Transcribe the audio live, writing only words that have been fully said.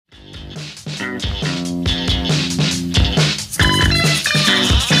Hey,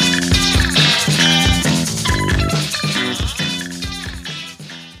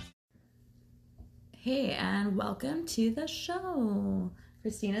 and welcome to the show.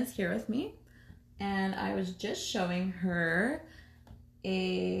 Christina's here with me, and I was just showing her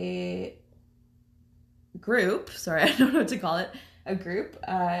a group, sorry, I don't know what to call it, a group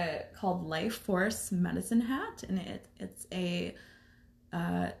called Life Force Medicine Hat, and it's a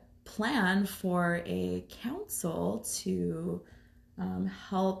plan for a council to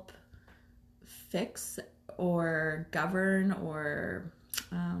help fix or govern or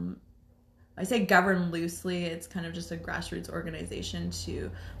I say govern loosely, it's kind of just a grassroots organization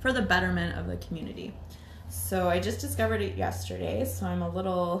for the betterment of the community. So I just discovered it yesterday, so I'm a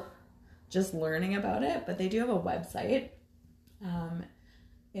little just learning about it, but they do have a website.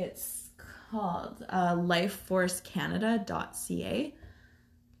 It's called lifeforcecanada.ca,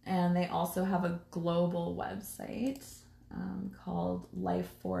 and they also have a global website called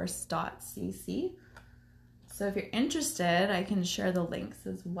lifeforce.cc. So if you're interested, I can share the links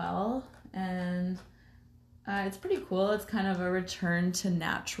as well. And it's pretty cool. It's kind of a return to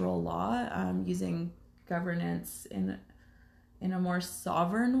natural law, using governance in a more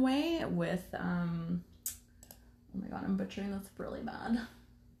sovereign way with, oh my god, I'm butchering this really bad.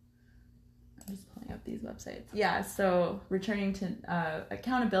 I'm just pulling up these websites. Yeah, so returning to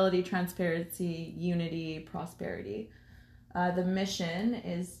accountability, transparency, unity, prosperity. The mission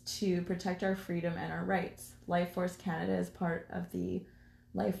is to protect our freedom and our rights. Life Force Canada is part of the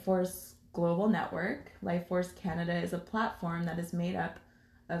Life Force Global Network. Life Force Canada is a platform that is made up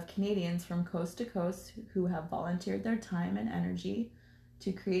of Canadians from coast to coast who have volunteered their time and energy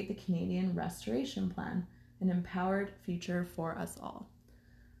to create the Canadian Restoration Plan, an empowered future for us all.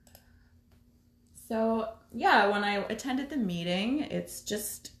 So yeah, when I attended the meeting, it's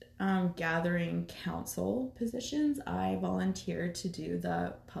just gathering council positions. I volunteered to do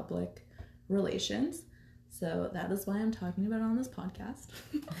the public relations. So that is why I'm talking about it on this podcast.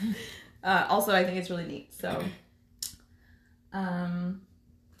 Also, I think it's really neat. So, and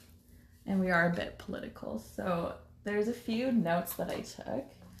we are a bit political. So there's a few notes that I took.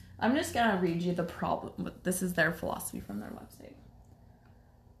 I'm just going to read you the problem. This is their philosophy from their website.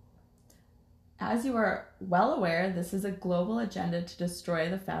 As you are well aware, this is a global agenda to destroy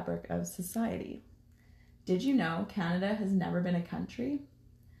the fabric of society. Did you know Canada has never been a country?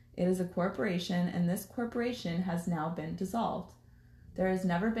 It is a corporation, and this corporation has now been dissolved. There has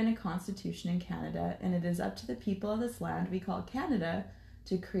never been a constitution in Canada, and it is up to the people of this land we call Canada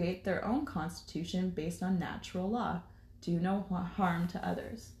to create their own constitution based on natural law. Do no harm to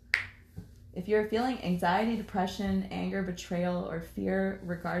others. If you're feeling anxiety, depression, anger, betrayal, or fear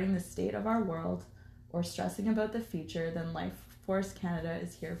regarding the state of our world, or stressing about the future, then Life Force Canada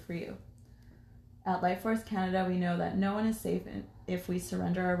is here for you. At Life Force Canada, we know that no one is safe if we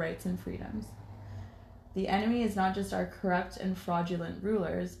surrender our rights and freedoms. The enemy is not just our corrupt and fraudulent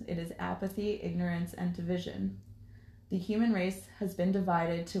rulers, it is apathy, ignorance, and division. The human race has been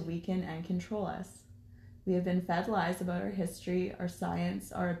divided to weaken and control us. We have been fed lies about our history, our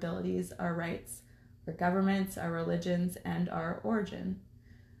science, our abilities, our rights, our governments, our religions, and our origin.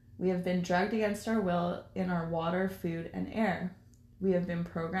 We have been drugged against our will in our water, food, and air. We have been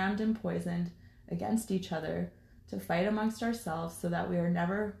programmed and poisoned against each other to fight amongst ourselves so that we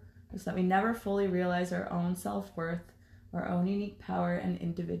never fully realize our own self-worth, our own unique power, and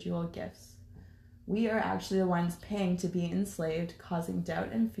individual gifts. We are actually the ones paying to be enslaved, causing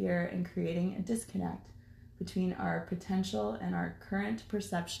doubt and fear, and creating a disconnect between our potential and our current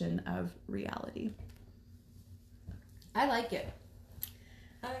perception of reality. I like it.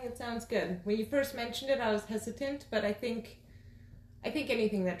 I think it sounds good. When you first mentioned it, I was hesitant, but I think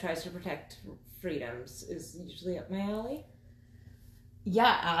anything that tries to protect freedoms is usually up my alley.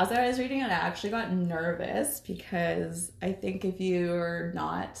 Yeah, as I was reading it, I actually got nervous because I think if you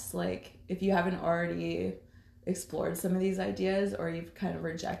haven't already explored some of these ideas, or you've kind of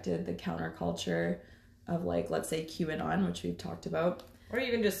rejected the counterculture of, like, let's say QAnon, which we've talked about. Or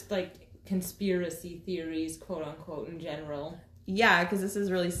even just, like, conspiracy theories, quote unquote, in general. Yeah, because this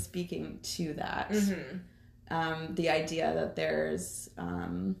is really speaking to that. Mm-hmm. The idea that there's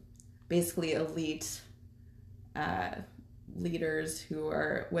basically elite leaders who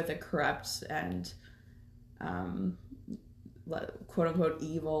are with a corrupt and quote unquote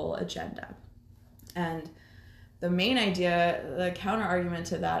evil agenda. And the main idea, the counter argument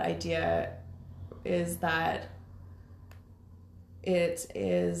to that idea is that it's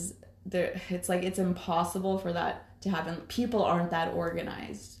impossible for that to happen. People aren't that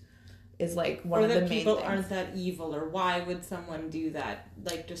organized is like one of the main things. Or that people aren't that evil, or why would someone do that?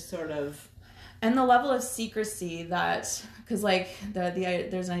 Like, just sort of... And the level of secrecy that, because like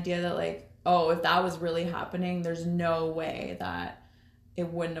there's an idea that like, oh, if that was really happening, there's no way that it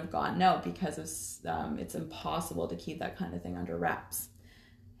wouldn't have gotten out because of it's impossible to keep that kind of thing under wraps.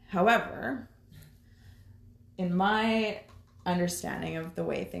 However, in my understanding of the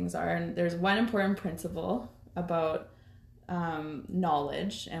way things are, and there's one important principle about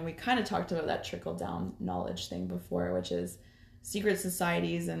knowledge, and we kind of talked about that trickle down knowledge thing before, which is secret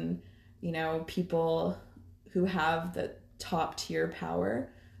societies and, you know, people who have the top tier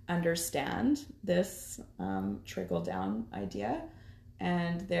power understand this trickle down idea,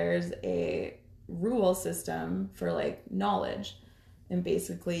 and there's a rule system for like knowledge, and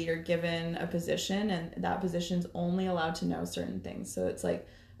basically you're given a position and that position's only allowed to know certain things. So it's like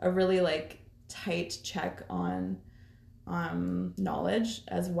a really like tight check on knowledge,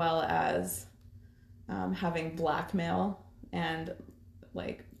 as well as having blackmail and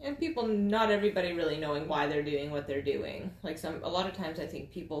like, and people, not everybody really knowing why they're doing what they're doing. Like a lot of times I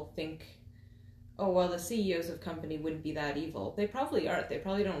think people think, oh, well, the CEOs of company wouldn't be that evil. They probably aren't. They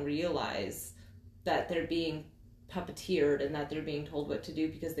probably don't realize that they're being puppeteered and that they're being told what to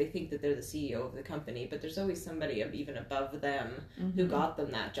do because they think that they're the CEO of the company. But there's always somebody even above them who got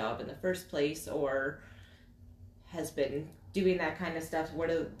them that job in the first place, or has been doing that kind of stuff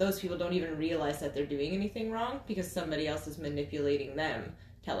where those people don't even realize that they're doing anything wrong because somebody else is manipulating them,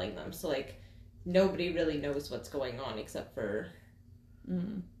 telling them. So like nobody really knows what's going on except for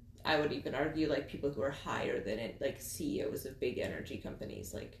I would even argue like people who are higher than it, like CEOs of big energy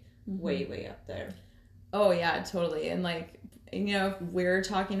companies, like way up there. Oh yeah, totally. And like, you know, if we're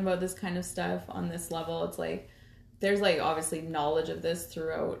talking about this kind of stuff on this level, it's like there's like obviously knowledge of this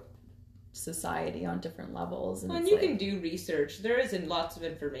throughout society on different levels, and you like, can do research. There isn't lots of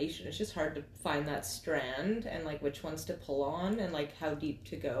information. It's just hard to find that strand and like which ones to pull on and like how deep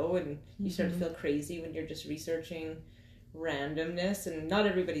to go, and you start to feel crazy when you're just researching randomness, and not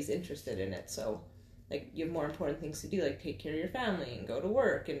everybody's interested in it. So like you have more important things to do, like take care of your family and go to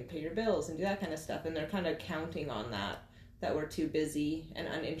work and pay your bills and do that kind of stuff, and they're kind of counting on that we're too busy and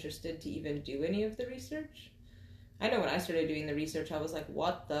uninterested to even do any of the research. I know when I started doing the research, I was like,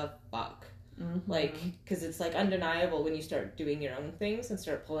 what the fuck? Like, because it's like undeniable when you start doing your own things and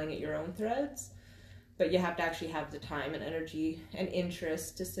start pulling at your own threads, but you have to actually have the time and energy and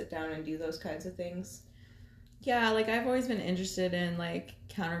interest to sit down and do those kinds of things. Yeah, like I've always been interested in like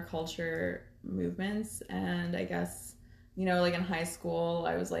counterculture movements, and I guess, you know, like in high school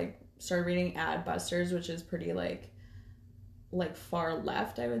I was like started reading Adbusters, which is pretty like far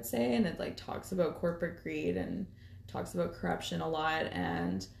left, I would say, and it like talks about corporate greed and talks about corruption a lot.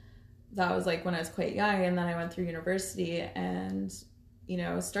 And that was like when I was quite young, and then I went through university and, you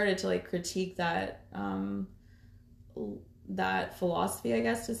know, started to like critique that that philosophy, I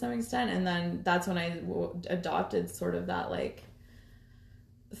guess, to some extent. And then that's when I adopted sort of that like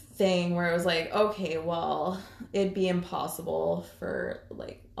thing where it was like, okay, well, it'd be impossible for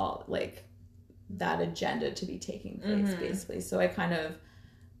like all like that agenda to be taking place, basically. So I kind of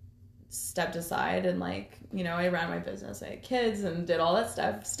stepped aside and like, you know, I ran my business, I had kids and did all that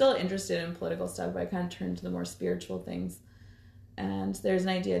stuff, still interested in political stuff, but I kind of turned to the more spiritual things. And there's an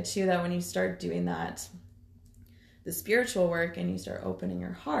idea too that when you start doing that, the spiritual work, and you start opening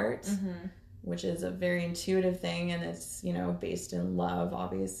your heart, which is a very intuitive thing, and it's, you know, based in love,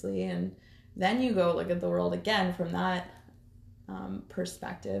 obviously, and then you go look at the world again from that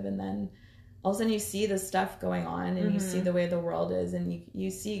perspective, and then all of a sudden you see the stuff going on, and you see the way the world is, and you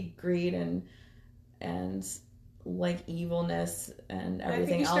see greed and like evilness and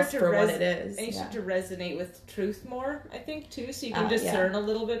everything else for what it is. And you start to resonate with truth more, I think, too, so you can discern a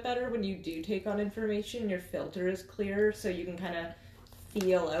little bit better when you do take on information. Your filter is clearer, so you can kind of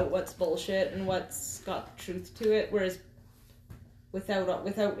feel out what's bullshit and what's got truth to it, whereas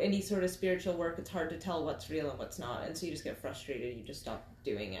without any sort of spiritual work, it's hard to tell what's real and what's not, and so you just get frustrated, you just stop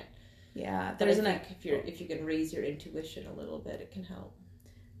doing it. Yeah, but I think if you can raise your intuition a little bit, it can help.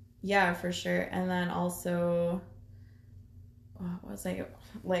 Yeah, for sure. And then also, what was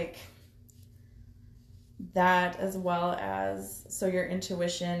like that, as well as, so your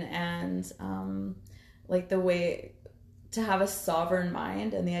intuition and like the way to have a sovereign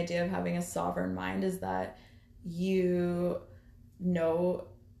mind. And the idea of having a sovereign mind is that you know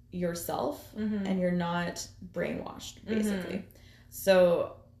yourself and you're not brainwashed, basically.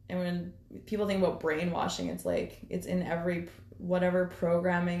 So, and when people think about brainwashing, it's like it's in every whatever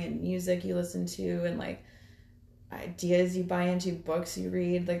programming and music you listen to, and like ideas you buy into, books you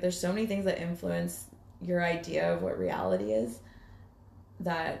read. Like there's so many things that influence your idea of what reality is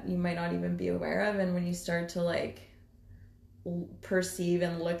that you might not even be aware of. And when you start to like perceive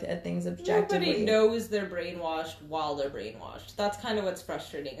and look at things objectively. Nobody knows they're brainwashed while they're brainwashed. That's kind of what's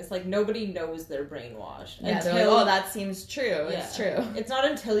frustrating. It's like nobody knows they're brainwashed. Yeah, they're like, oh, that seems true. Yeah. It's true. It's not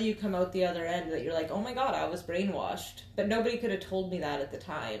until you come out the other end that you're like, oh my god, I was brainwashed. But nobody could have told me that at the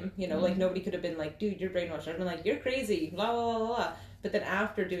time. You know, like nobody could have been like, dude, you're brainwashed. I've been like, you're crazy, blah, blah, blah, blah. But then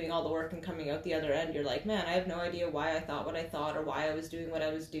after doing all the work and coming out the other end, you're like, man, I have no idea why I thought what I thought or why I was doing what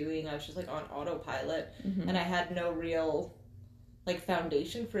I was doing. I was just like on autopilot. And I had no real like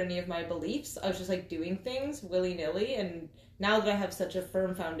foundation for any of my beliefs. I was just like doing things willy-nilly, and now that I have such a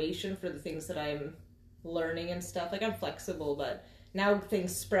firm foundation for the things that I'm learning and stuff, like I'm flexible, but now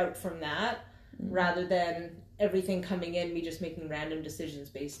things sprout from that rather than everything coming in, me just making random decisions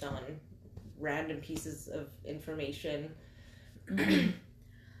based on random pieces of information.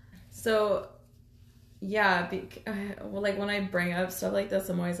 So yeah, well, like when I bring up stuff like this,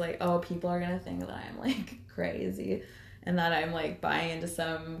 I'm always like, oh, people are gonna think that I'm like crazy and that I'm like buying into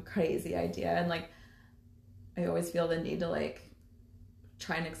some crazy idea, and like I always feel the need to like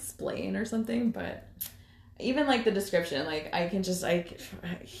try and explain or something. But even like the description, like I can just like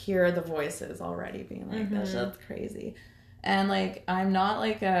hear the voices already being like, that's crazy. And like I'm not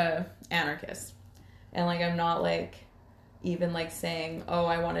like a anarchist, and like I'm not like even like saying, oh,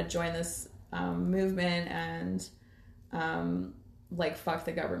 I want to join this movement and like fuck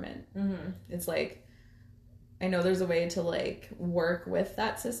the government. It's like I know there's a way to like work with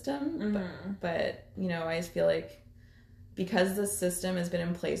that system, but you know, I just feel like because the system has been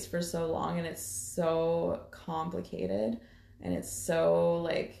in place for so long and it's so complicated and it's so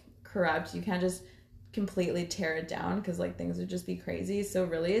like corrupt, you can't just completely tear it down because like things would just be crazy. So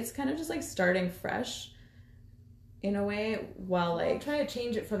really it's kind of just like starting fresh in a way, while like trying to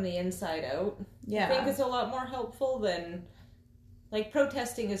change it from the inside out. Yeah, I think it's a lot more helpful than like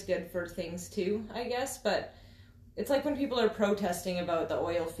protesting is good for things too, I guess, but it's like when people are protesting about the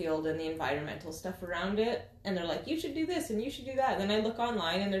oil field and the environmental stuff around it, and they're like, you should do this and you should do that. And then I look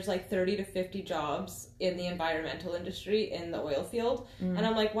online and there's like 30 to 50 jobs in the environmental industry in the oil field. And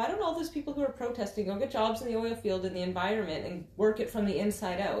I'm like, why don't all those people who are protesting go get jobs in the oil field in the environment and work it from the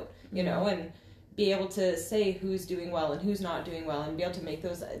inside out, you know, and be able to say who's doing well and who's not doing well and be able to make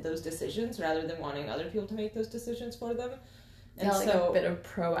those decisions rather than wanting other people to make those decisions for them. And yeah, like so, a bit of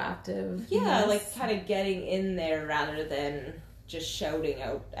proactive. Yeah, like kind of getting in there rather than just shouting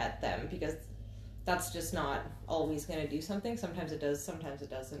out at them, because that's just not always going to do something. Sometimes it does, sometimes it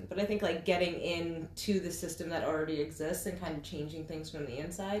doesn't. But I think like getting into the system that already exists and kind of changing things from the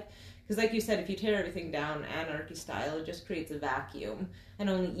inside. Because like you said, if you tear everything down anarchy style, it just creates a vacuum. And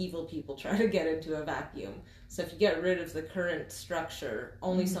only evil people try to get into a vacuum. So if you get rid of the current structure,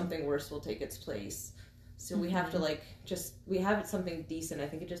 only something worse will take its place. So we have to like we have something decent. I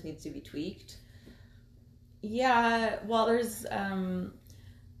think it just needs to be tweaked. Yeah, well, there's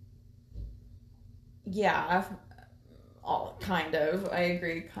all kind of. I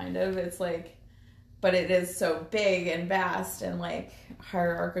agree, kind of. It's like, but it is so big and vast and like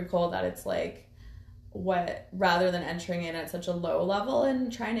hierarchical that it's like, what, rather than entering in at such a low level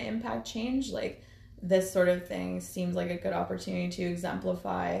and trying to impact change, like this sort of thing seems like a good opportunity to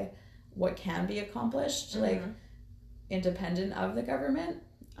exemplify what can be accomplished, like independent of the government,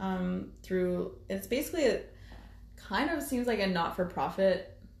 through, it's basically kind of seems like a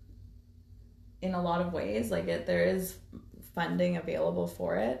not-for-profit in a lot of ways. Like there is funding available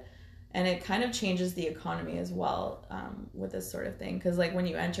for it, and it kind of changes the economy as well, with this sort of thing, because like when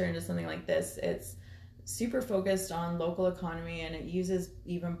you enter into something like this, it's super focused on local economy, and it uses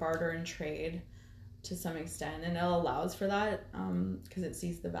even barter and trade to some extent, and it allows for that because it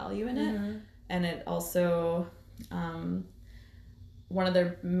sees the value in it. And it also, one of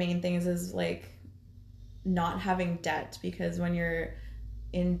their main things is like not having debt, because when you're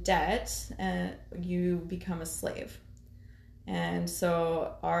in debt, you become a slave. And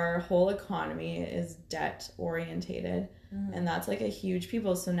so our whole economy is debt orientated, and that's like a huge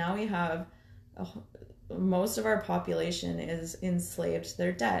people. So now we have most of our population is enslaved to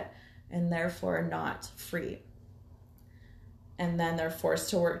their debt, and therefore not free. And then they're forced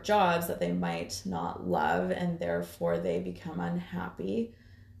to work jobs that they might not love, and therefore they become unhappy,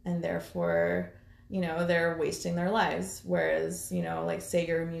 and therefore, you know, they're wasting their lives. Whereas, you know, like say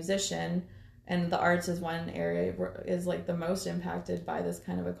you're a musician, and the arts is one area is like the most impacted by this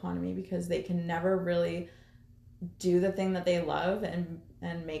kind of economy, because they can never really do the thing that they love and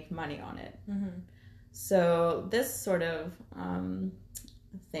make money on it. So this sort of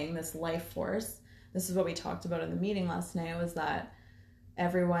thing, this life force, this is what we talked about in the meeting last night, was that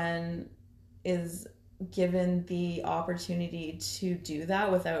everyone is given the opportunity to do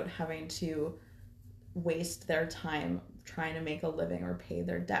that without having to waste their time trying to make a living or pay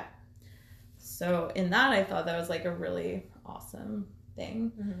their debt. So in that, I thought that was like a really awesome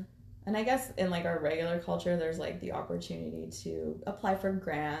thing. Mm-hmm. And I guess in like our regular culture, there's like the opportunity to apply for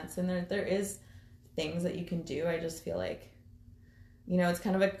grants, and there is things that you can do. I just feel like, you know, it's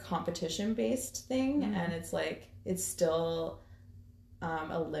kind of a competition based thing, and it's like it still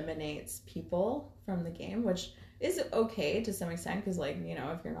eliminates people from the game, which is okay to some extent, because like, you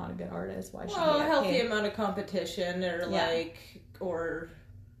know, if you're not a good artist, why should you get a healthy paid? amount of competition, or or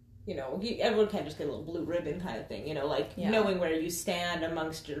you know, everyone can't just get a little blue ribbon kind of thing, you know, like knowing where you stand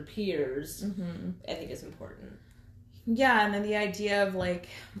amongst your peers, I think is important. Yeah, and then the idea of like,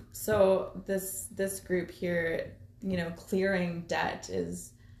 so this group here, you know, clearing debt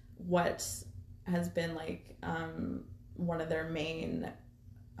is what has been like one of their main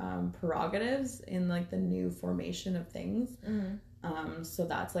prerogatives in like the new formation of things. So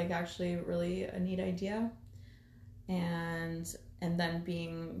that's like actually really a neat idea. And then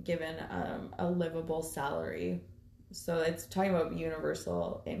being given a livable salary. So it's talking about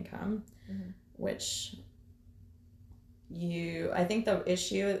universal income, which I think the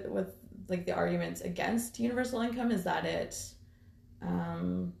issue with like the arguments against universal income is that it,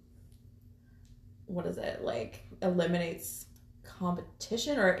 what is it, like eliminates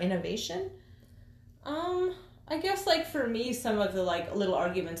competition or innovation? I guess like for me, some of the like little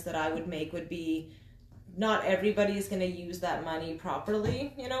arguments that I would make would be, not everybody is going to use that money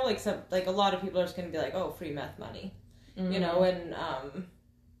properly, you know, like a lot of people are just going to be like, oh, free meth money, you know, and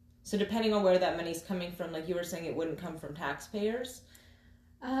so depending on where that money's coming from, like you were saying, it wouldn't come from taxpayers.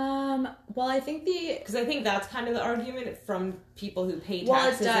 Well, I think because I think that's kind of the argument from people who pay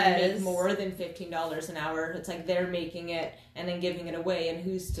taxes and make more than $15 an hour. It's like they're making it and then giving it away, and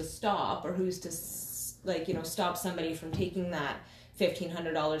who's to stop, or who's to like, you know, stop somebody from taking that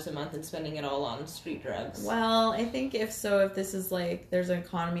 $1,500 a month and spending it all on street drugs. Well, I think if this is like, there's an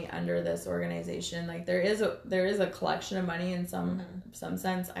economy under this organization, like there is a collection of money in some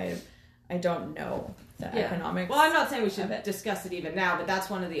sense. I don't know the economics. Well, I'm not saying we should discuss it even now, but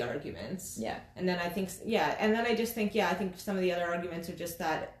that's one of the arguments. Yeah. And then I think, and then I just think, I think some of the other arguments are just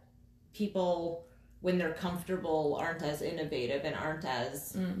that people, when they're comfortable, aren't as innovative and aren't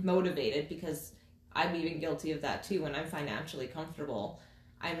as motivated, because I'm even guilty of that too. When I'm financially comfortable,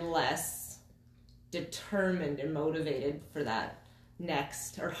 I'm less determined and motivated for that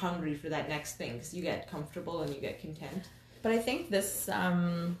next, or hungry for that next thing, because you get comfortable and you get content. But I think this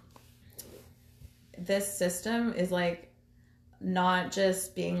system is like not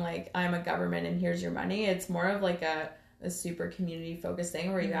just being like, I'm a government and here's your money. It's more of like a super community focused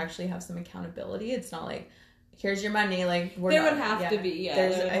thing where you actually have some accountability. It's not like, here's your money, like would have to be.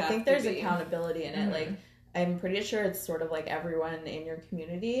 I think there's accountability in it. Like I'm pretty sure it's sort of like everyone in your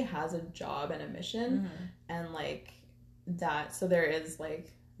community has a job and a mission, and like that. So there is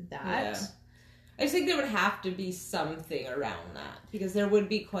like that. Yeah. I just think there would have to be something around that, because there would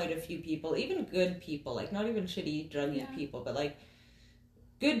be quite a few people, even good people, like not even shitty druggy people, but like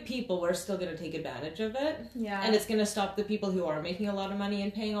good people who are still going to take advantage of it. Yeah. And it's going to stop the people who are making a lot of money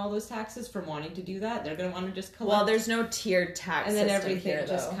and paying all those taxes from wanting to do that. They're going to want to just collect. Well, there's no tiered tax and then system everything here,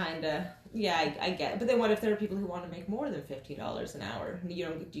 just though. kind of, I get it. But then what if there are people who want to make more than $15 an hour?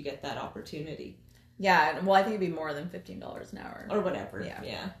 You get that opportunity. Yeah, well, I think it'd be more than $15 an hour. Or whatever.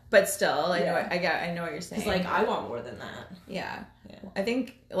 Yeah. But still, I know what you're saying. It's like, I want more than that. Yeah. I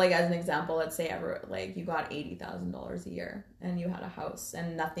think, like, as an example, let's say you got $80,000 a year and you had a house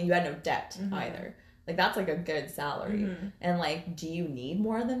and nothing, you had no debt either. Like, that's like a good salary. And like, do you need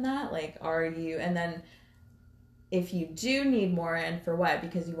more than that? Like, and then if you do need more, and for what?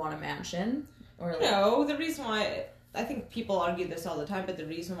 Because you want a mansion? Or like, no, the reason why, I think people argue this all the time, but the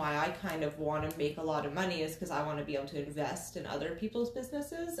reason why I kind of want to make a lot of money is because I want to be able to invest in other people's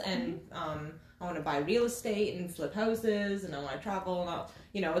businesses, and I want to buy real estate and flip houses, and I want to travel,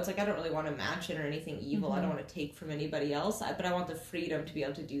 and it's like I don't really want a mansion or anything evil. I don't want to take from anybody else, but I want the freedom to be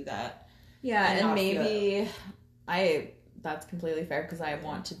able to do that. Yeah, and maybe that's completely fair, because I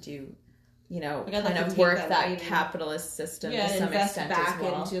want to do, kind of work that capitalist system to some extent back as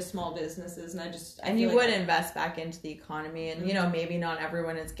well. Into small businesses, and you would invest back into the economy, and maybe not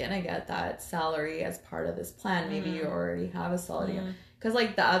everyone is gonna get that salary as part of this plan. Maybe you already have a solid, because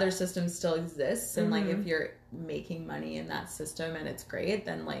like the other system still exists, and like if you're making money in that system and it's great,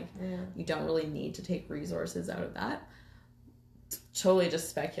 then like you don't really need to take resources out of that. Totally just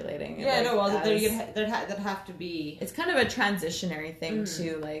speculating. Yeah, there'd have to be. It's kind of a transitionary thing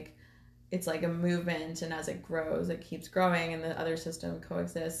too, like. It's like a movement, and as it grows, it keeps growing, and the other system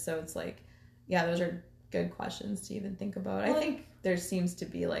coexists. So it's like, those are good questions to even think about. I think there seems to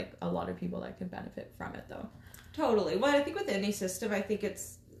be like a lot of people that could benefit from it, though. Totally. Well, I think with any system, I think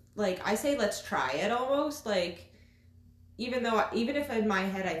it's like, I say let's try it almost, like, even if in my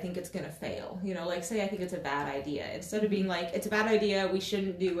head I think it's gonna fail, you know, like say I think it's a bad idea, instead of being like, it's a bad idea, we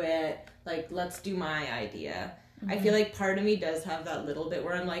shouldn't do it, like, let's do my idea. I feel like part of me does have that little bit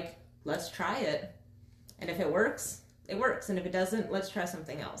where I'm like, let's try it, and if it works, it works, and if it doesn't, let's try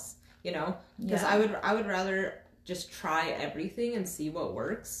something else, you know, because I would rather just try everything and see what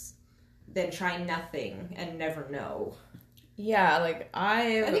works than try nothing and never know. Yeah, like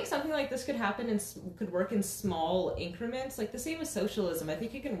I think something like this could happen and could work in small increments, like the same as socialism. I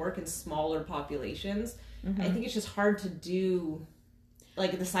think it can work in smaller populations. I think it's just hard to do,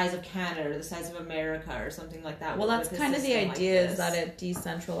 like the size of Canada or the size of America or something like that. Well, that's kind of the idea, is that it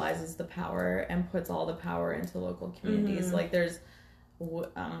decentralizes the power and puts all the power into local communities. Like there's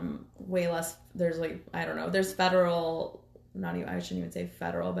way less. There's like, I don't know. There's federal. Not even. I shouldn't even say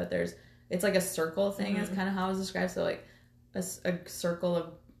federal, but it's like a circle thing. Is kind of how it's described. So like. A circle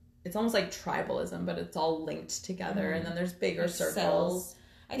of, it's almost like tribalism, but it's all linked together, and then there's bigger circles. Cells.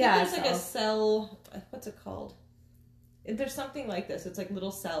 I think there's like a cell, what's it called? There's something like this. It's like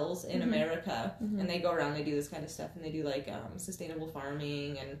little cells in America, and they go around, they do this kind of stuff, and they do like sustainable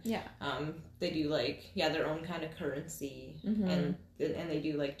farming, and they do like, their own kind of currency, and they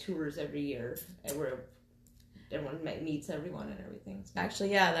do like tours every year where everyone meets everyone and everything. So.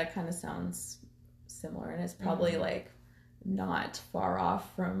 Actually, that kind of sounds similar, and it's probably like not far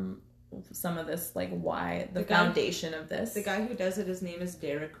off from some of this, like why the foundation of this. The guy who does it, his name is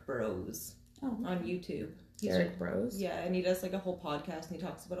Derek Bros on YouTube. Derek Bros? Yeah, and he does like a whole podcast and he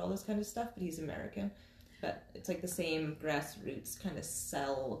talks about all this kind of stuff, but he's American. But it's like the same grassroots kind of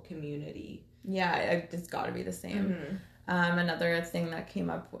cell community. Yeah, it's got to be the same. Another thing that came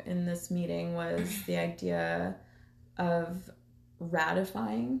up in this meeting was the idea of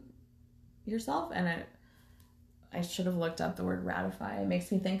ratifying yourself, and I should have looked up the word ratify. It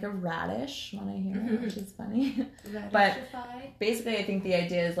makes me think of radish when I hear it, which is funny. But basically, I think the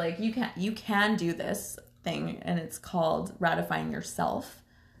idea is like you can do this thing, and it's called ratifying yourself,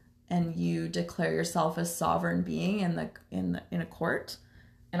 and you declare yourself a sovereign being in a court.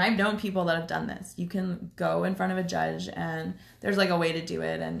 And I've known people that have done this. You can go in front of a judge, and there's like a way to do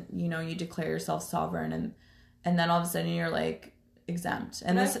it, and you declare yourself sovereign, and then all of a sudden you're like exempt.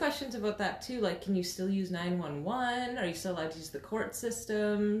 And I have questions about that too. Like, can you still use 911? Are you still allowed to use the court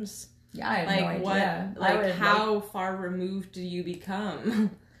systems? Yeah, I have no idea. How far removed do you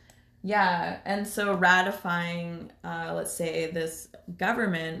become? Yeah, and so ratifying, let's say this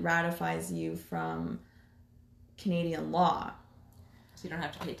government ratifies you from Canadian law. So you don't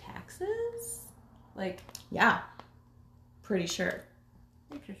have to pay taxes? Yeah, pretty sure.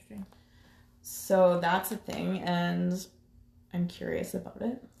 Interesting. So that's a thing, and I'm curious about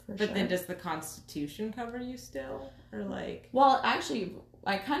it, But then does the Constitution cover you still? Or Well, actually,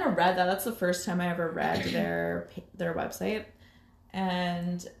 I kind of read that. That's the first time I ever read their website.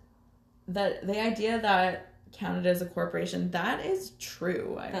 And the idea that Canada is a corporation, that is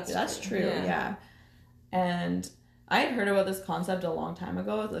true. That's true. Yeah. And I had heard about this concept a long time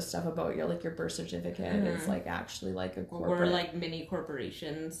ago. The stuff about your birth certificate is like actually like a corporate. We're like mini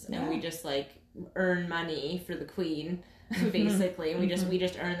corporations, and we just like earn money for the queen, basically. And we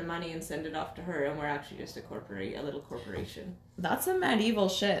just earn the money and send it off to her, and we're actually just a little corporation. That's some medieval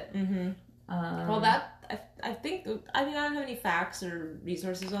shit. Well, I think, I mean, I don't have any facts or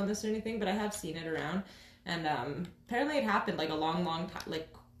resources on this or anything, but I have seen it around, and apparently it happened like a long time, like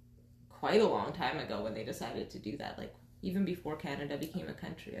quite a long time ago, when they decided to do that, like even before Canada became a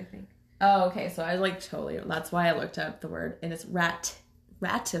country, I think. Oh, okay. So I that's why I looked up the word, and it's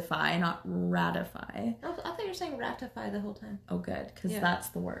ratify, not ratify. Oh, I thought you were saying ratify the whole time. Oh, good, because that's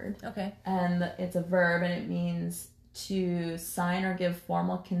the word. Okay. And it's a verb, and it means to sign or give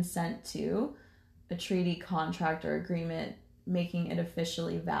formal consent to a treaty, contract, or agreement, making it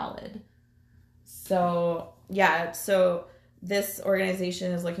officially valid. So, so this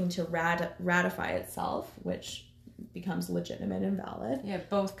organization is looking to ratify itself, which becomes legitimate and valid. Yeah,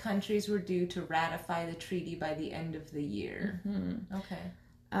 both countries were due to ratify the treaty by the end of the year.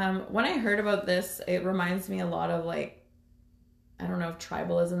 Okay. When I heard about this, it reminds me a lot of I don't know if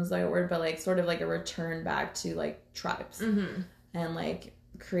tribalism is the right word, but sort of like a return back to tribes and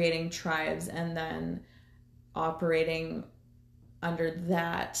creating tribes and then operating under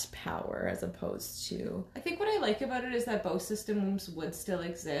that power as opposed to... I think what I like about it is that both systems would still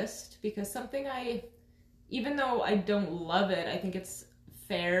exist, because even though I don't love it, I think it's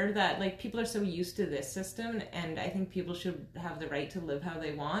fair that people are so used to this system, and I think people should have the right to live how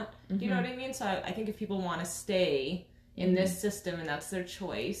they want. Do you know what I mean? So I think if people want to stay in this system and that's their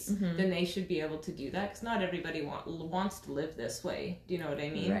choice, then they should be able to do that, because not everybody wants to live this way. Do you know what I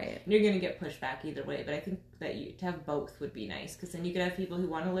mean? Right. And you're going to get pushback either way, but I think that to have both would be nice, because then you could have people who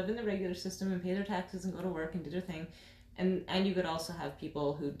want to live in the regular system and pay their taxes and go to work and do their thing. And you could also have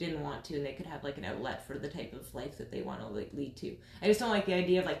people who didn't want to, and they could have like an outlet for the type of life that they want to lead to. I just don't like the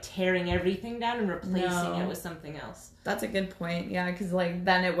idea of like tearing everything down and replacing it with something else. That's a good point. Yeah, because like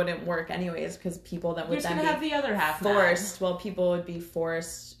then it wouldn't work anyways, because people that would You're then gonna be have the other half forced. Well, people would be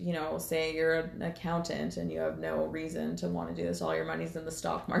forced. You know, say you're an accountant and you have no reason to want to do this. All your money's in the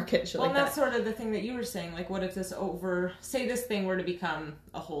stock market. Shit, well, like that's that. sort of the thing that you were saying. Like, what if say this thing were to become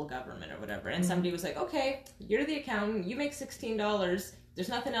a whole government or whatever, and somebody was like, okay, you're the accountant, you make $16. There's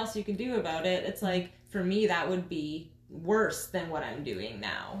nothing else you can do about it. It's like, for me, that would be worse than what I'm doing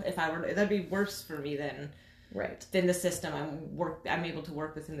now. That'd be worse for me than the system I'm able to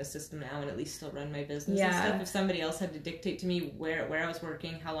work within the system now and at least still run my business and stuff. If somebody else had to dictate to me where I was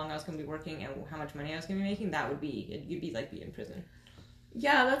working, how long I was going to be working, and how much money I was going to be making, you'd be like being in prison.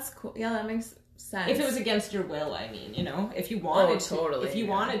 Yeah, that's cool. Yeah, that makes sense. If it was against your will, I mean, you know, if you wanted totally, if you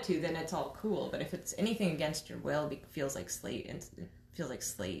wanted to, then it's all cool. But if it's anything against your will, it feels like slave.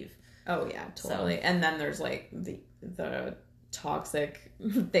 Oh yeah, totally. So, and then there's like the toxic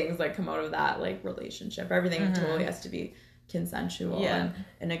things that come out of that, like relationship. Everything totally has to be consensual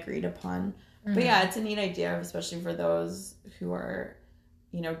and agreed upon. But yeah, it's a neat idea, especially for those who are,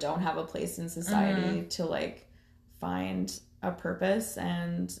 you know, don't have a place in society to like find a purpose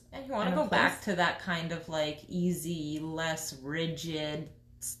and you want to go back to that kind of like easy, less rigid,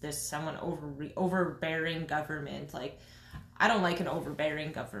 there's someone overbearing government. Like, I don't like an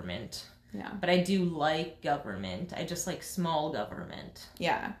overbearing government. Yeah. But I do like government. I just like small government.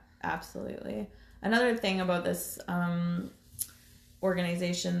 Yeah, absolutely. Another thing about this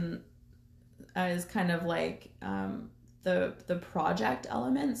organization is kind of like the project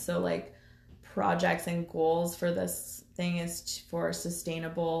element. So like projects and goals for this thing is for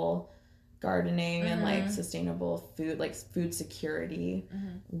sustainable gardening and like sustainable food, like food security,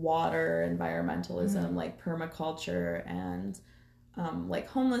 water, environmentalism, like permaculture, and like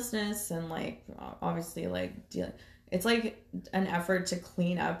homelessness, and like obviously like it's like an effort to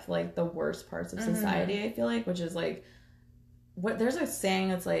clean up like the worst parts of society, I feel like, which is like there's a saying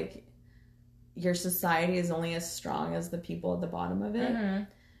that's like your society is only as strong as the people at the bottom of it.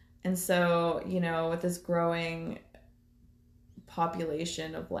 And so, you know, with this growing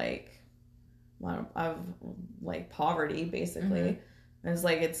population of like poverty, basically, it's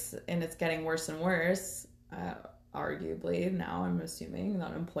like it's getting worse and worse. Arguably, now I'm assuming that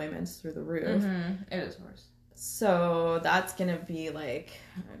unemployment's through the roof. It is worse. So that's gonna be like,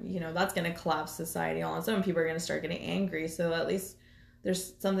 you know, that's gonna collapse society. All of a sudden, people are gonna start getting angry. So at least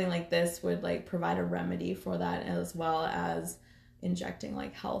there's something like this would like provide a remedy for that, as well as injecting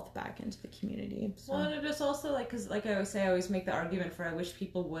like health back into the community. So. Well, and it is also like, because like I always say, I always make the argument for I wish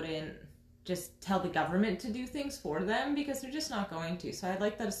people wouldn't just tell the government to do things for them, because they're just not going to. So I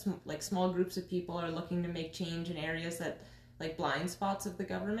like that like small groups of people are looking to make change in areas that like blind spots of the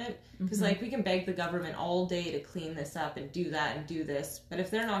government, because like we can beg the government all day to clean this up and do that and do this, but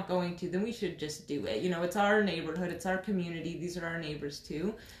if they're not going to, then we should just do it. You know, it's our neighborhood, it's our community, these are our neighbors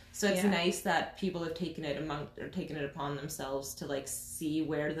too. So it's nice that people have taken it upon themselves to like see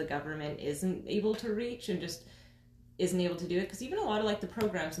where the government isn't able to reach and just isn't able to do it. Because even a lot of like the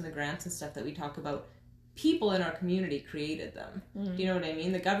programs and the grants and stuff that we talk about, people in our community created them. Do you know what I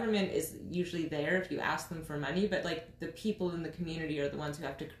mean? The government is usually there if you ask them for money, but like the people in the community are the ones who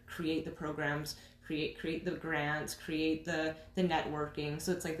have to create the programs, create the grants, create the networking.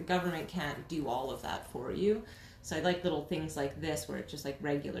 So it's like the government can't do all of that for you. So I like little things like this where it's just like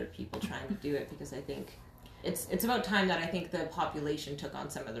regular people trying to do it, because I think it's about time that I think the population took on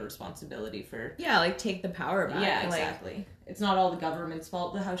some of the responsibility for... Yeah, like take the power back. Yeah, exactly. Like, it's not all the government's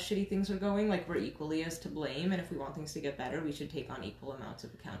fault how shitty things are going. Like, we're equally as to blame, and if we want things to get better, we should take on equal amounts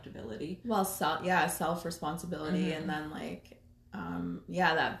of accountability. Well, self-responsibility, and then like,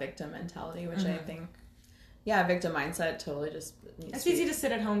 that victim mentality, which I think... Yeah, victim mindset totally just needs It's easy to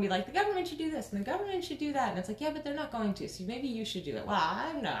sit at home and be like, the government should do this and the government should do that. And it's like, yeah, but they're not going to. So maybe you should do it. Well,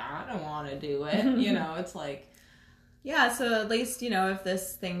 I don't want to do it. You know, it's like... Yeah, so at least, you know, if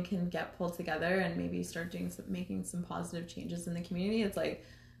this thing can get pulled together and maybe start making some positive changes in the community, it's like,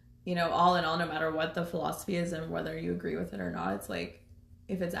 you know, all in all, no matter what the philosophy is and whether you agree with it or not, it's like,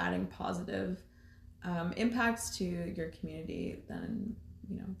 if it's adding positive impacts to your community, then,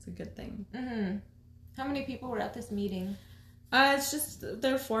 you know, it's a good thing. How many people were at this meeting? It's just,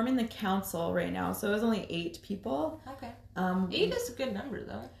 they're forming the council right now, so it was only 8 people. Okay. 8 is a good number,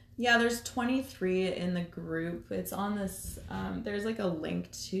 though. Yeah, there's 23 in the group. It's on this, there's like a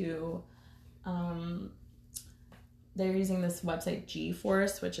link to, they're using this website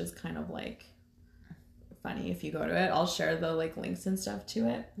GeForce, which is kind of like funny if you go to it. I'll share the like links and stuff to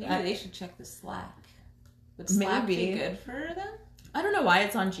it. Maybe they should check the Slack. Would Slack be good for them? I don't know why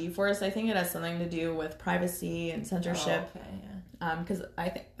it's on GeForce. I think it has something to do with privacy and censorship. Oh, okay, yeah. Because I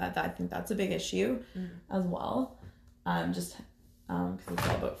think that's a big issue as well. Just because it's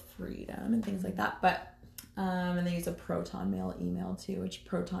all about freedom and things like that. But and they use a Proton Mail email too, which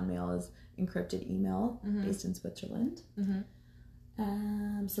Proton Mail is encrypted email based in Switzerland.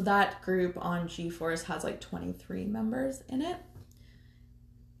 So that group on GeForce has like 23 members in it.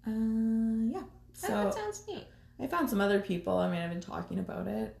 Yeah. So that sounds neat. I found some other people. I mean, I've been talking about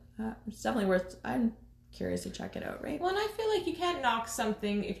it. It's definitely worth. I'm curious to check it out, right? Well, and I feel like you can't knock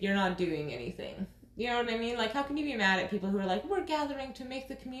something if you're not doing anything. You know what I mean? Like, how can you be mad at people who are like, we're gathering to make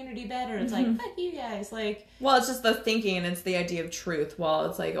the community better? It's like, fuck you guys. Like, well, it's just the thinking and it's the idea of truth. Well,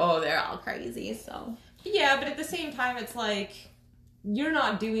 it's like, oh, they're all crazy, so. Yeah, but at the same time, it's like, you're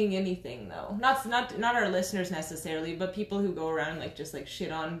not doing anything, though. Not our listeners necessarily, but people who go around, like, just, like,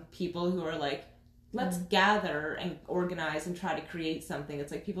 shit on people who are like, let's gather and organize and try to create something.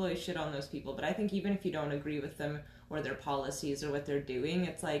 It's like, people always shit on those people. But I think even if you don't agree with them or their policies or what they're doing,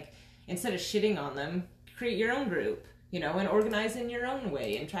 it's like, instead of shitting on them, create your own group, you know, and organize in your own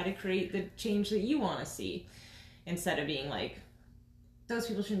way and try to create the change that you want to see, instead of being like, those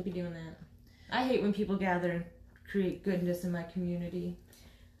people shouldn't be doing that. I hate when people gather and create goodness in my community.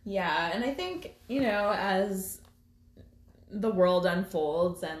 Yeah, and I think, you know, as the world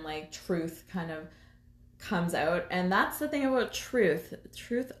unfolds and like truth kind of comes out, and that's the thing about truth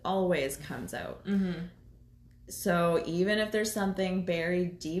always comes out. So even if there's something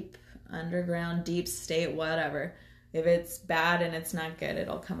buried deep underground, deep state, whatever, if it's bad and it's not good,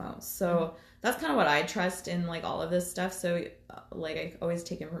 it'll come out. So that's kind of what I trust in, like, all of this stuff. So like, I always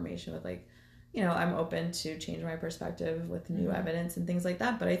take information with, like, you know, I'm open to change my perspective with new evidence and things like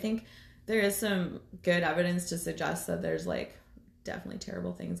that. But I think there is some good evidence to suggest that there's, like, definitely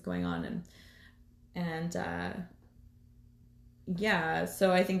terrible things going on. And yeah,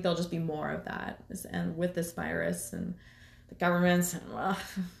 so I think there'll just be more of that. And with this virus and the governments, and well,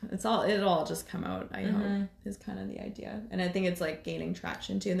 it'll all just come out, I hope, is kind of the idea. And I think it's, like, gaining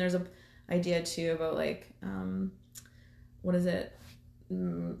traction too. And there's a idea too about, like, what is it?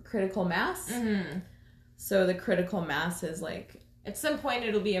 Critical mass. So the critical mass is, like, at some point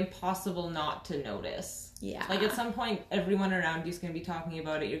it'll be impossible not to notice. Yeah. Like, at some point everyone around you is going to be talking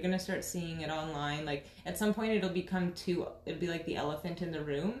about it. You're going to start seeing it online. Like, at some point it'll be like the elephant in the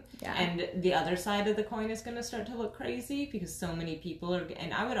room. Yeah. And the other side of the coin is going to start to look crazy because so many people are,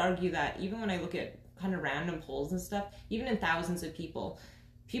 and I would argue that even when I look at kind of random polls and stuff, even in thousands of people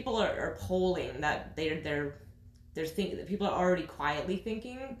are polling that they're thinking that people are already quietly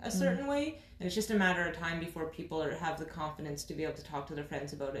thinking a certain way, and it's just a matter of time before people have the confidence to be able to talk to their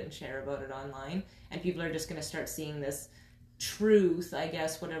friends about it and share about it online, and people are just going to start seeing this truth, I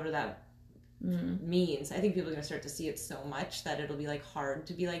guess, whatever that means. I think people are going to start to see it so much that it'll be, like, hard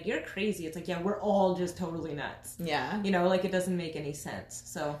to be like, you're crazy. It's like, yeah, we're all just totally nuts. Yeah. You know, like, it doesn't make any sense.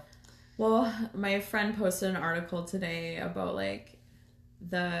 So, well, my friend posted an article today about, like,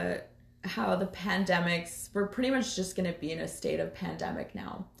 how the pandemics, we're pretty much just going to be in a state of pandemic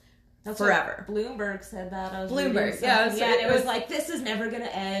now. That's forever. Bloomberg said that. Bloomberg, yeah. It was like, this is never going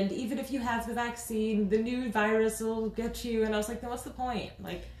to end. Even if you have the vaccine, the new virus will get you. And I was like, then what's the point?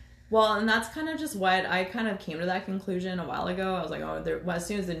 Like, well, and that's kind of just what I kind of came to that conclusion a while ago. I was like, as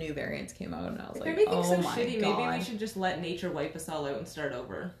soon as the new variants came out, and I was like, everything's oh so my shitty. God. Maybe we should just let nature wipe us all out and start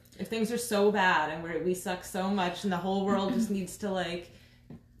over. If things are so bad and we suck so much and the whole world just needs to, like,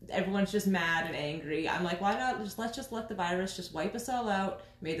 everyone's just mad and angry, I'm like, why not let's let the virus just wipe us all out.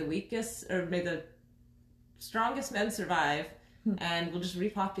 May the strongest men survive, and we'll just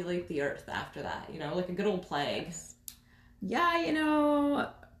repopulate the earth after that, you know, like a good old plague. Yeah, you know,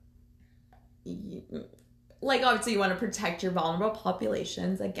 like, obviously you want to protect your vulnerable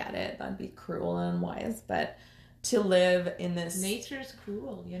populations. I get it. That'd be cruel and unwise, but to live in this... Nature's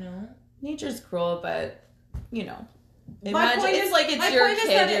cruel, you know? Nature's cruel, but, you know... Imagine it's like it's your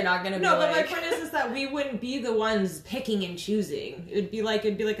kid. You're not gonna be no, like... but my point is that we wouldn't be the ones picking and choosing. It'd be like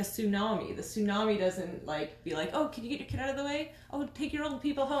a tsunami. The tsunami doesn't, like, be like, oh, can you get your kid out of the way? Oh, take your old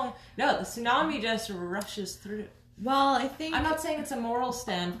people home. No, the tsunami just rushes through. Well, I think... I'm not saying it's a moral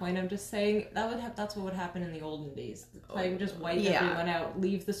standpoint. I'm just saying that's what would happen in the olden days. The plague would just wipe everyone out,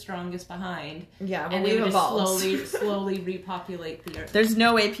 leave the strongest behind. Yeah, but and we've evolved. slowly repopulate the earth. There's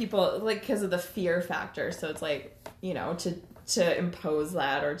no way people, like, because of the fear factor. So it's like, you know, to impose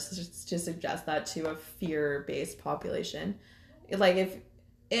that or to suggest that to a fear-based population. Like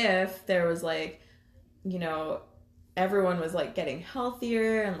if there was like, you know, everyone was like getting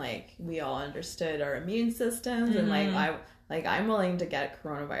healthier and like we all understood our immune systems and like I'm willing to get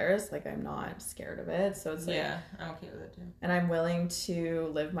coronavirus, like I'm not scared of it, so it's like, yeah, I'm okay with it too, and I'm willing to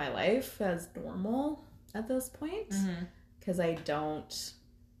live my life as normal at this point because I don't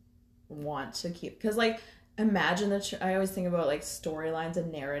want to keep, because like imagine I always think about like storylines and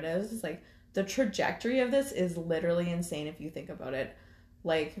narratives. It's like the trajectory of this is literally insane if you think about it.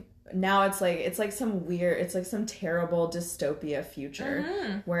 Like now it's like some terrible dystopia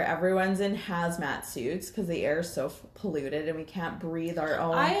future where everyone's in hazmat suits because the air is so polluted and we can't breathe our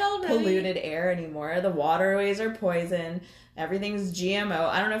own polluted air anymore. The waterways are poisoned. Everything's GMO.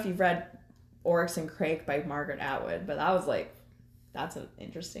 I don't know if you've read Oryx and Crake by Margaret Atwood, but that's an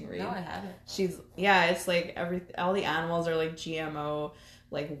interesting read. No, I haven't. It's like all the animals are like GMO,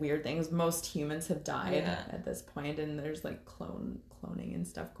 like weird things. Most humans have died at this point, and there's like cloning and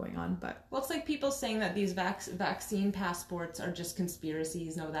stuff going on. But well, it's like people saying that these vaccine passports are just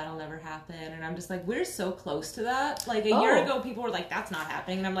conspiracies. No, that'll never happen. And I'm just like, we're so close to that. Like a year ago, people were like, that's not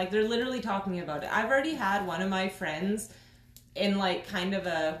happening. And I'm like, they're literally talking about it. I've already had one of my friends in like kind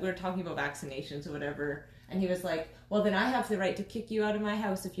of we were talking about vaccinations or whatever. And he was like, well, then I have the right to kick you out of my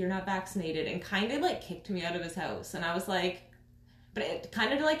house if you're not vaccinated. And kind of like kicked me out of his house. And I was like, but it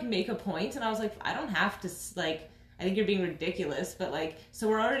kind of to like make a point. And I was like, I don't have to, like, I think you're being ridiculous. But like, so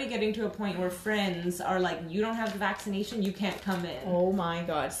we're already getting to a point where friends are like, you don't have the vaccination, you can't come in. Oh my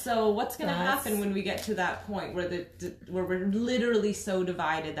God. So what's going to happen when we get to that point where where we're literally so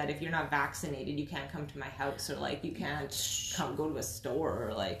divided that if you're not vaccinated, you can't come to my house, or like you can't come go to a store,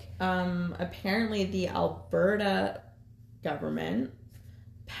 or like. Apparently the Alberta government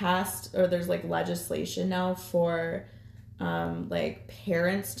passed, or there's like legislation now for like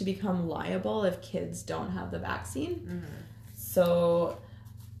parents to become liable if kids don't have the vaccine. So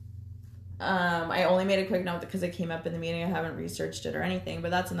I only made a quick note because it came up in the meeting. I haven't researched it or anything, but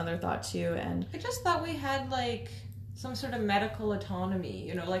that's another thought too. And I just thought we had like some sort of medical autonomy,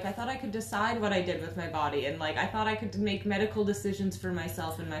 you know, like I thought I could decide what I did with my body, and like I thought I could make medical decisions for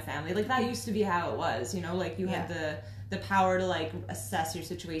myself and my family. Like that used to be how it was, you know, like you had the power to like assess your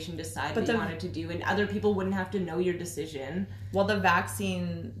situation, decide what you wanted to do, and other people wouldn't have to know your decision. Well, the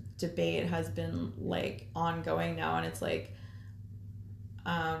vaccine debate has been like ongoing now, and it's like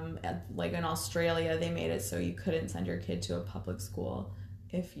like in Australia they made it so you couldn't send your kid to a public school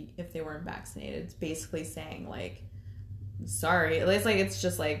if they weren't vaccinated. It's basically saying like, sorry, it's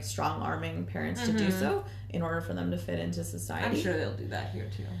just like strong arming parents to do so in order for them to fit into society. I'm sure they'll do that here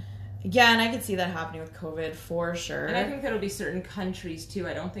too. Yeah, and I could see that happening with COVID for sure. And I think that'll be certain countries too.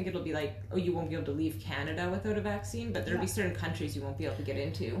 I don't think it'll be like, oh, you won't be able to leave Canada without a vaccine, but there'll be certain countries you won't be able to get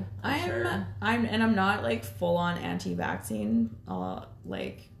into. I'm not like full on anti-vaccine.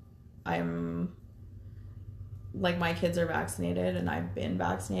 Like I'm like, my kids are vaccinated and I've been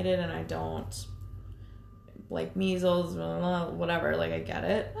vaccinated and I don't like measles, whatever. Like I get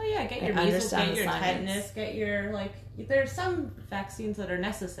it. Oh yeah, get your measles, get your tetanus, get your like. There's some vaccines that are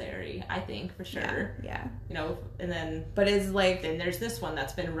necessary, I think, for sure. Yeah. You know, and then. But is like. Then there's this one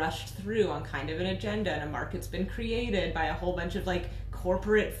that's been rushed through on kind of an agenda, and a market's been created by a whole bunch of like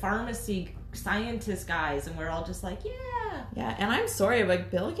corporate pharmacy scientist guys, and we're all just like, yeah. Yeah, and I'm sorry,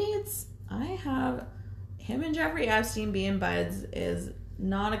 but Bill Gates, I have him and Jeffrey Epstein being buds is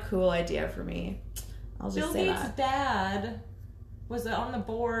not a cool idea for me. I'll just say that. Bill Gates' dad was on the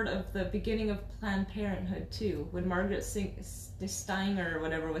board of the beginning of Planned Parenthood too, when Margaret Steiner or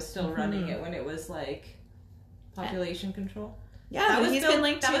whatever was still running it, when it was like population control. Yeah,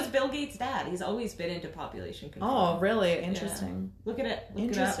 that was Bill Gates' dad. He's always been into population control. Oh, really? Interesting. Yeah. Look at it.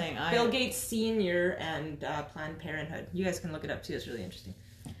 Interesting. Bill Gates Sr. and Planned Parenthood. You guys can look it up too. It's really interesting.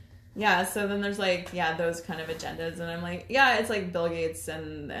 Yeah, so then there's like, those kind of agendas, and I'm like, it's like Bill Gates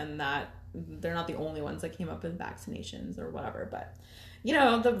and that. They're not the only ones that came up with vaccinations or whatever, but you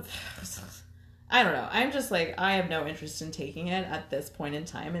know, I don't know. I'm just like, I have no interest in taking it at this point in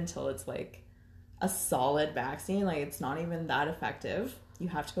time until it's like a solid vaccine. Like it's not even that effective. You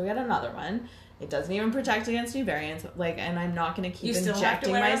have to go get another one. It doesn't even protect against new variants. Like, and I'm not going to keep injecting myself. You still have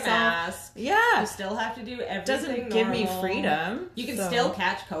to wear a mask. Yeah. You still have to do everything. Doesn't give me freedom. You can still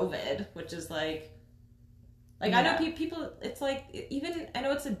catch COVID, which is like I know people, it's like, even, I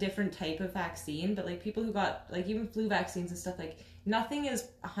know it's a different type of vaccine, but like people who got, like even flu vaccines and stuff, like nothing is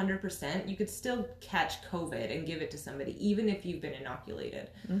 100%. You could still catch COVID and give it to somebody, even if you've been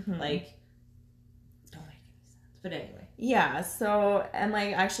inoculated. Like, don't make any sense. But anyway. Yeah, so, and like,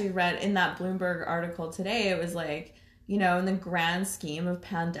 I actually read in that Bloomberg article today, it was like, you know, in the grand scheme of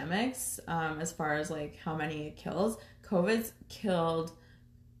pandemics, as far as like how many it kills, COVID's killed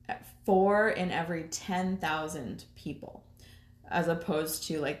 4 in every 10,000 people, as opposed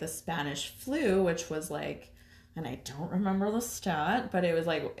to like the Spanish flu, which was like, and I don't remember the stat, but it was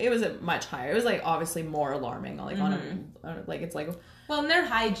much higher. It was like obviously more alarming, like it's like, well, and their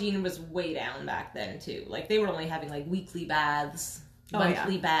hygiene was way down back then too. Like they were only having like weekly baths,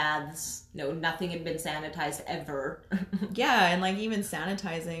 monthly baths. No, nothing had been sanitized ever. Yeah, and like even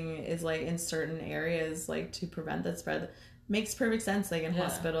sanitizing is like in certain areas, like to prevent that spread, makes perfect sense. Like in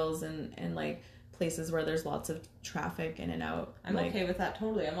hospitals and like places where there's lots of traffic in and out. I'm okay with that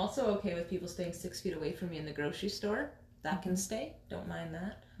totally. I'm also okay with people staying 6 feet away from me in the grocery store. That can stay. Don't mind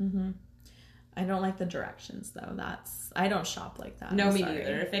that. Mm-hmm. I don't like the directions though. I don't shop like that. No, me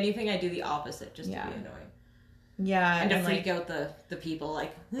neither. If anything, I do the opposite just to be annoying. Yeah, and to freak out the people,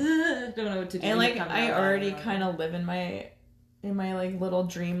 like don't know what to do. And like I already kind of live in my like little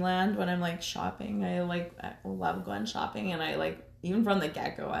dreamland when I'm like shopping. I love going shopping, and I like even from the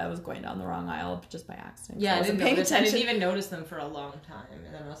get-go I was going down the wrong aisle just by accident. Yeah, I didn't even notice them for a long time,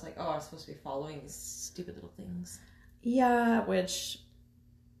 and then I was like, oh, I was supposed to be following these stupid little things. Yeah, which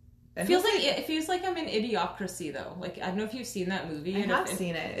it feels like I'm in Idiocracy though. Like I don't know if you've seen that movie. I have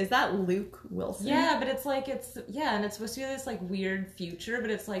seen it. Is that Luke Wilson? Yeah, but it's and it's supposed to be this like weird future, but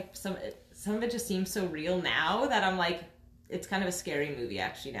it's like some of it just seems so real now that I'm like, it's kind of a scary movie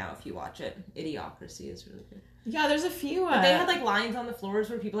actually now if you watch it. Idiocracy is really good. Yeah, there's a few. But they had like lines on the floors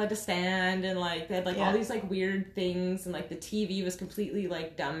where people had to stand, and like they had like all these like weird things, and like the TV was completely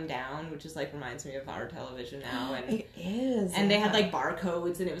like dumbed down, which is like reminds me of our television now. And it is. And they had like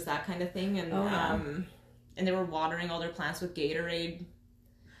barcodes, and it was that kind of thing, and and they were watering all their plants with Gatorade.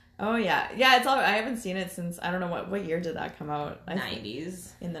 Oh yeah, yeah. It's all. I haven't seen it since I don't know what year did that come out?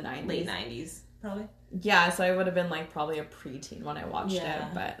 90s. In the 90s. Late 90s, probably. Yeah, so I would have been like probably a preteen when I watched it,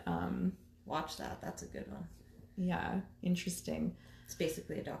 but watch that. That's a good one. Yeah, interesting. It's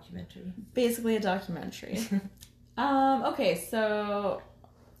basically a documentary. Okay, so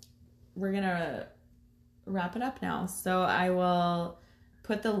we're gonna wrap it up now. So I will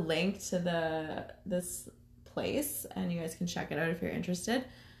put the link to this place, and you guys can check it out if you're interested.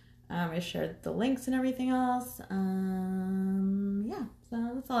 I shared the links and everything else. Yeah,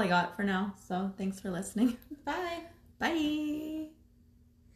 so that's all I got for now. So thanks for listening. Bye. Bye.